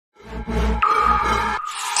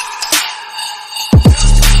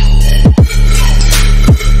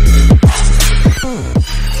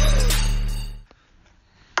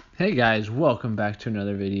Hey guys, welcome back to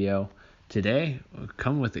another video. Today, we're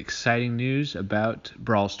coming with exciting news about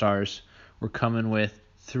Brawl Stars. We're coming with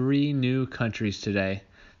 3 new countries today.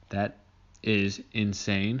 That is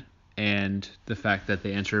insane, and the fact that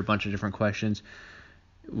they answered a bunch of different questions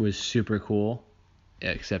was super cool,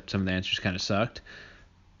 except some of the answers kind of sucked.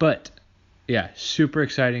 But yeah, super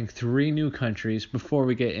exciting. 3 new countries. Before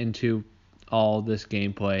we get into all this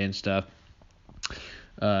gameplay and stuff,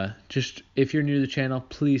 just if you're new to the channel,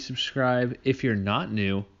 please subscribe. If you're not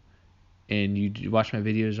new and you watch my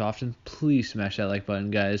videos often, please smash that like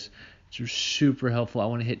button, guys. It's super helpful. I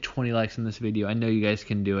want to hit 20 likes in this video. I know you guys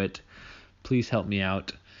can do it. Please help me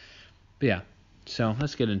out. But yeah, so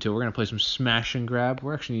let's get into it. We're gonna play some smash and grab.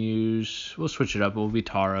 We'll switch it up. It will be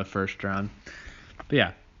Tara first round. But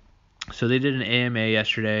yeah, so they did an AMA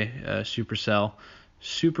yesterday, Supercell.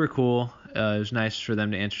 Super cool. It was nice for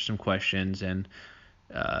them to answer some questions, and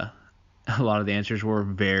a lot of the answers were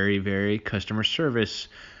very, very customer service.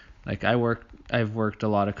 Like I've worked a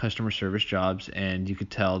lot of customer service jobs, and you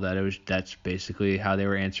could tell that that's basically how they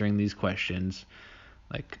were answering these questions.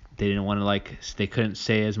 Like they didn't want to they couldn't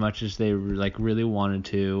say as much as they really wanted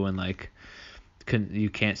to, and you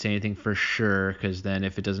can't say anything for sure, because then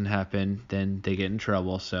if it doesn't happen, then they get in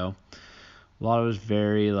trouble. So a lot of it was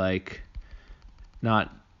very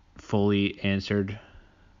not fully answered.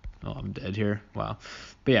 Oh, I'm dead here. Wow.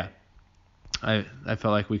 But yeah, I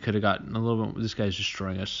felt like we could have gotten a little bit. This guy's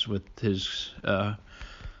destroying us with his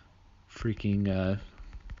freaking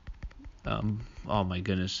oh my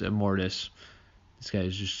goodness, Mortis. This guy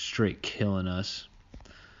is just straight killing us.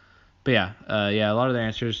 But yeah, a lot of the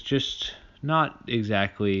answers just not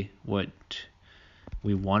exactly what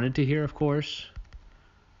we wanted to hear, of course.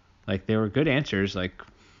 Like they were good answers, like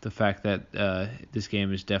the fact that this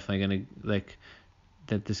game is definitely gonna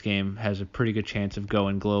that this game has a pretty good chance of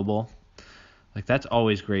going global. Like that's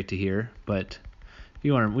always great to hear, but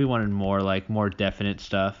we wanted more definite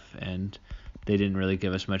stuff, and they didn't really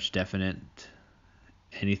give us much definite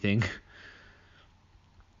anything.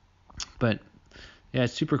 But yeah,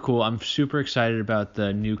 it's super cool. I'm super excited about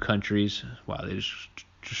the new countries. Wow, they just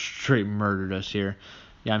straight murdered us here.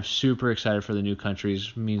 Yeah, I'm super excited for the new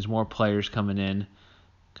countries. It means more players coming in,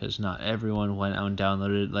 because not everyone went out and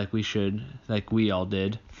downloaded like we should, like we all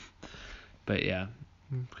did. But yeah,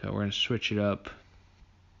 okay, we're going to switch it up.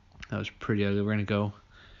 That was pretty ugly. We're going to go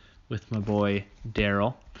with my boy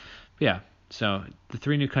Daryl. Yeah, so the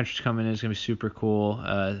 3 new countries coming in is going to be super cool.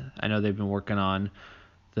 I know they've been working on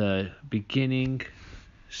the beginning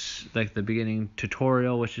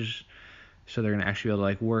tutorial, which is so they're going to actually be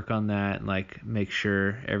able to work on that and make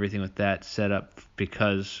sure everything with that set up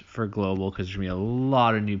for global, because there's going to be a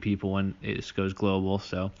lot of new people when it goes global,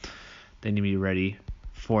 so they need to be ready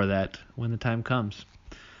for that when the time comes.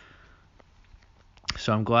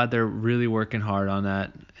 So I'm glad they're really working hard on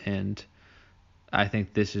that, and I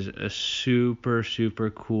think this is a super, super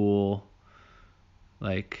cool,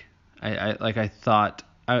 I thought,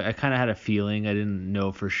 I kind of had a feeling, I didn't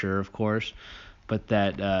know for sure, of course, but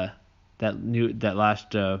that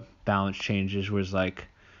last balance changes was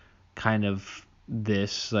kind of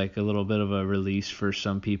this, a little bit of a release for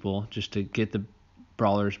some people, just to get the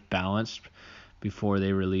brawlers balanced before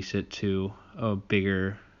they release it to a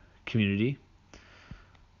bigger community.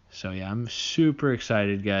 So yeah, I'm super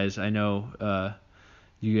excited, guys. I know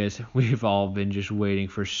you guys, we've all been just waiting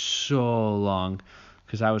for so long,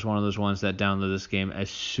 because I was one of those ones that downloaded this game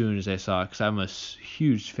as soon as I saw it, because I'm a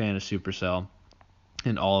huge fan of Supercell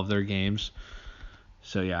and all of their games.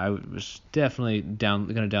 So yeah, I was definitely going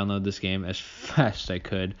to download this game as fast as I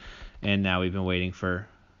could, and now we've been waiting for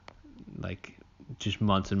just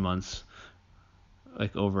months and months,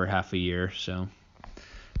 over half a year. So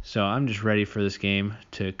I'm just ready for this game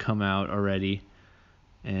to come out already.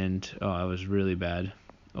 And I was really bad.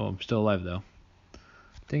 Oh, I'm still alive though.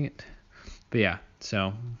 Dang it. But yeah,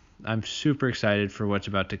 so I'm super excited for what's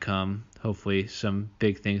about to come. Hopefully some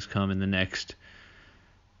big things come in the next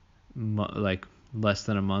less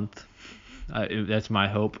than a month. That's my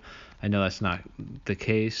hope. I know that's not the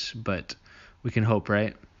case, but we can hope,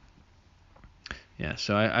 right? Yeah,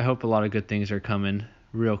 so I hope a lot of good things are coming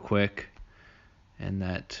real quick, and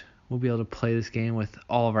that we'll be able to play this game with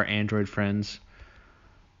all of our Android friends.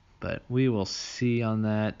 But we will see on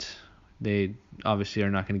that. They obviously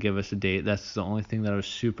are not going to give us a date. That's the only thing that was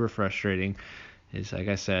super frustrating, is like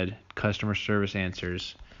I said, customer service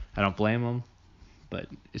answers. I don't blame them, but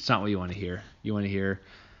it's not what you want to hear. You want to hear,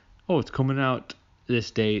 oh, it's coming out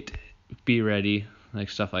this date, be ready,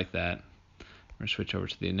 stuff like that. We're going to switch over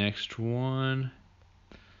to the next one,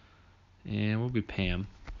 and we'll be Pam.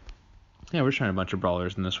 Yeah, we're trying a bunch of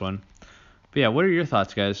brawlers in this one. But yeah, what are your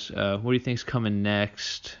thoughts, guys? What do you think's coming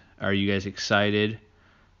next? Are you guys excited?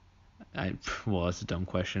 Well, that's a dumb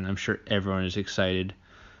question. I'm sure everyone is excited.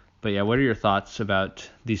 But yeah, what are your thoughts about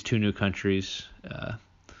these two new countries?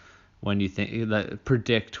 When you think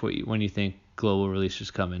predict when you think global release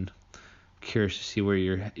is coming? Curious to see where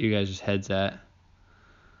your guys' heads at.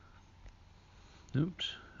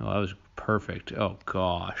 Oops. Oh, that was perfect. Oh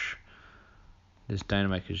gosh, this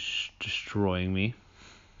dynamite is destroying me.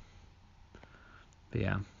 But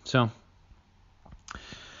yeah,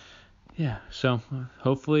 so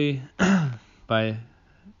hopefully by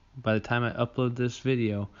the time I upload this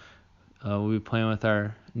video, we'll be playing with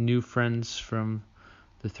our new friends from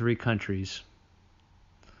the 3 countries.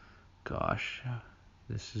 Gosh,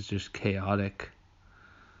 this is just chaotic.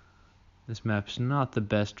 This map's not the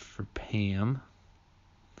best for Pam,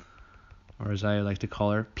 or as I like to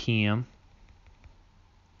call her, PM.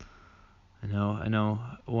 I know.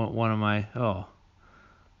 One of my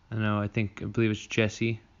I believe it's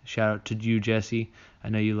Jesse. Shout out to you, Jesse. I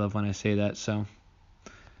know you love when I say that. So,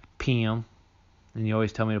 PM, and you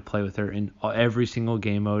always tell me to play with her in every single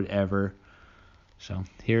game mode ever. So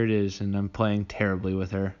here it is, and I'm playing terribly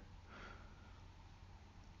with her.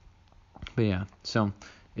 But yeah, so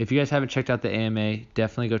if you guys haven't checked out the AMA,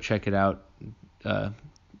 definitely go check it out.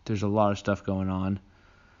 There's a lot of stuff going on.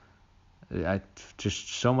 Just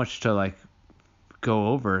so much to go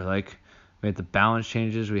over. We had the balance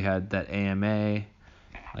changes, we had that AMA,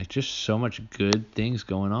 just so much good things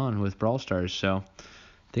going on with Brawl Stars. So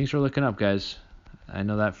things are looking up, guys. I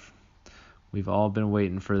know that we've all been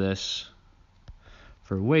waiting for this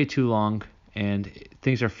for way too long, and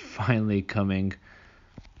things are finally coming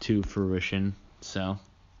to fruition. So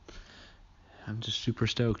I'm just super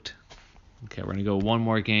stoked. Okay, we're gonna go one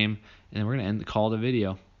more game, and then we're gonna end the call of the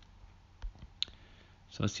video.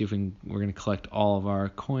 So let's see if we're gonna collect all of our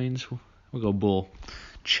coins. We'll go bull,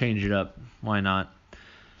 change it up. Why not?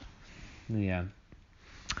 Yeah.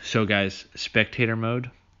 So guys, spectator mode.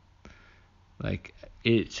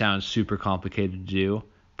 It sounds super complicated to do,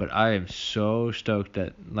 but I am so stoked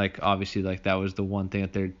that obviously that was the one thing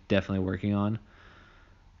that they're definitely working on,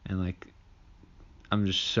 and I'm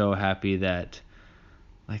just so happy that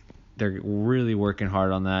they're really working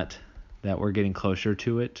hard on that we're getting closer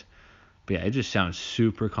to it. But yeah, it just sounds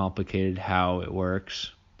super complicated how it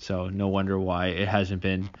works. So no wonder why it hasn't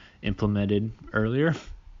been implemented earlier.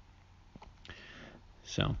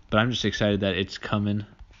 So, but I'm just excited that it's coming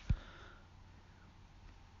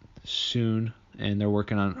soon, and they're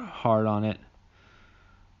working hard on it.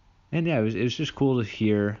 And yeah, it was just cool to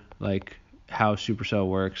hear how Supercell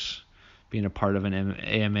works, being a part of an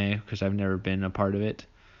AMA, because I've never been a part of it.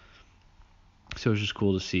 So it was just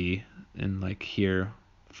cool to see and hear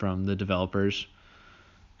from the developers.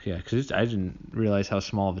 Yeah, because I didn't realize how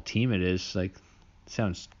small of a team it is. It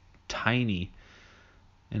sounds tiny,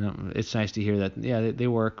 and it's nice to hear that. Yeah, they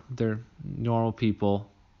work. They're normal people.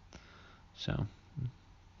 So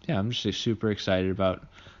yeah, I'm just super excited about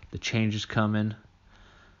the changes coming.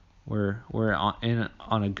 We're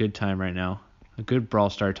on a good time right now, a good Brawl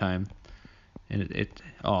Star time, and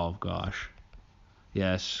oh gosh,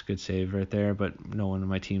 yes, good save right there. But no one on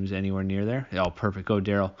my team's anywhere near there. Oh, perfect. Go,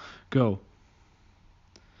 Daryl. Go.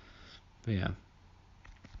 But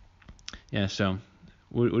yeah. So,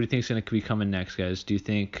 what do you think is going to be coming next, guys? Do you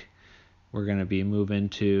think we're going to be moving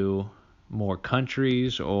to more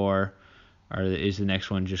countries, or is the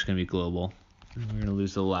next one just going to be global? We're going to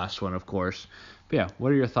lose the last one, of course. But yeah,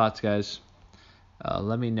 what are your thoughts, guys?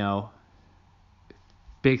 Let me know.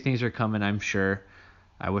 Big things are coming, I'm sure.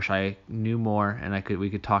 I wish I knew more and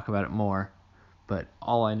we could talk about it more. But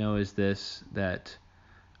all I know is that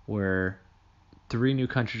 3 new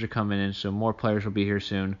countries are coming in, so more players will be here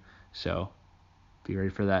soon. So be ready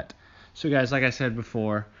for that. So guys, like I said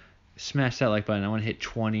before, smash that like button. I want to hit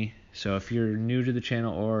 20. So if you're new to the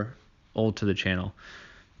channel or old to the channel,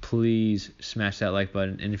 please smash that like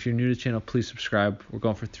button. And if you're new to the channel, please subscribe. We're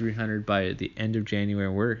going for 300 by the end of January.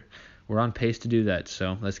 We're on pace to do that.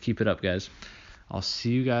 So let's keep it up, guys. I'll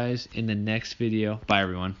see you guys in the next video. Bye,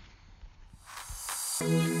 everyone.